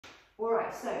All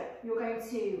right, so you're going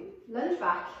to lunge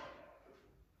back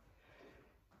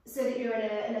so that you're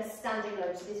in a standing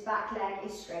lunge. So this back leg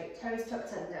is straight, toes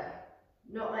tucked under.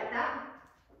 Not like that,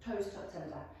 toes tucked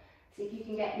under. See if you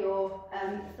can get your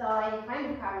thigh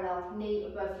kind of parallel,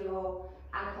 knee above your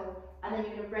ankle, and then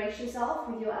you're going to brace yourself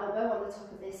with your elbow on the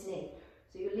top of this knee.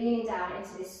 So you're leaning down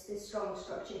into this strong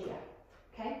structure here,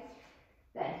 okay?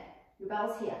 Then your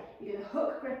bell's here. You're going to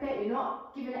hook grip it. You're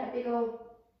not giving it a big old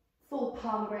full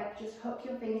palm grip, just hook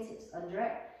your fingertips under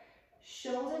it.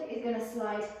 Shoulder is going to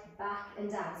slide back and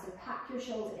down. So pack your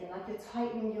shoulder in like you're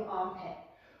tightening your armpit,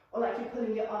 or like you're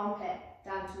pulling your armpit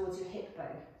down towards your hip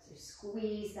bone. So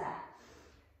squeeze there.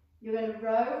 You're going to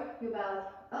row your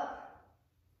bell up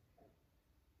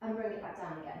and bring it back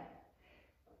down again.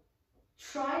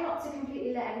 Try not to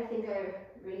completely let everything go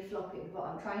really floppy at the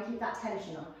bottom. Try and keep that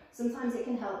tension on. Sometimes it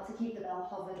can help to keep the bell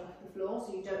hovered off the floor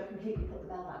so you don't completely put the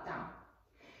bell back down.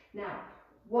 Now,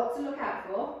 what to look out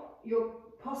for, you're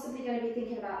possibly going to be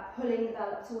thinking about pulling the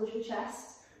bell up towards your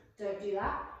chest. Don't do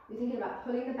that. You're thinking about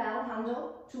pulling the bell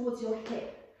handle towards your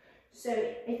hip. So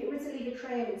if it were to leave a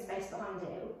trailing space behind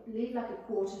it, it would leave like a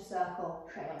quarter circle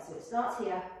trail. So it starts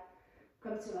here,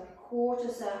 comes to like a quarter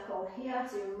circle here,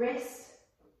 so your wrist,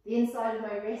 the inside of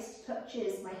my wrist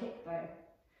touches my hip bone.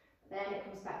 Then it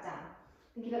comes back down.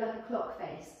 Think of it like a clock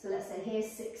face. So let's say here's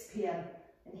 6 p.m.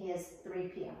 and here's 3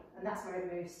 p.m. and that's where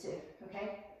it moves to,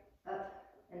 okay? Up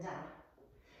and down.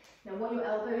 Now what your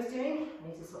elbow is doing, I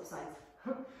need to swap sides.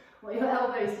 What your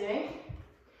elbow is doing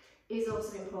is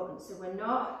also important. So we're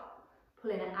not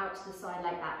pulling it out to the side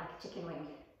like that, like a chicken wing.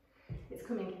 It's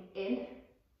coming in.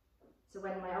 So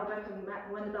when my elbow comes back,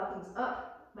 when the bell comes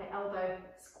up, my elbow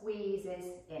squeezes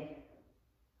in.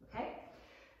 Okay?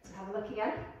 So have a look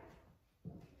again.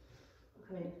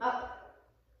 Coming up,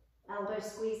 elbow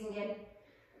squeezing in.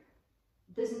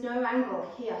 There's no angle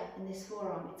here in this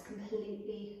forearm. It's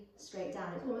completely straight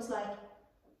down. It's almost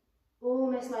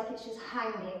like it's just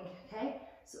hanging. Okay?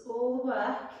 So all the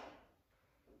work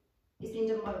is being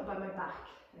done by my back.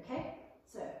 Okay?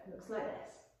 So it looks like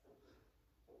this.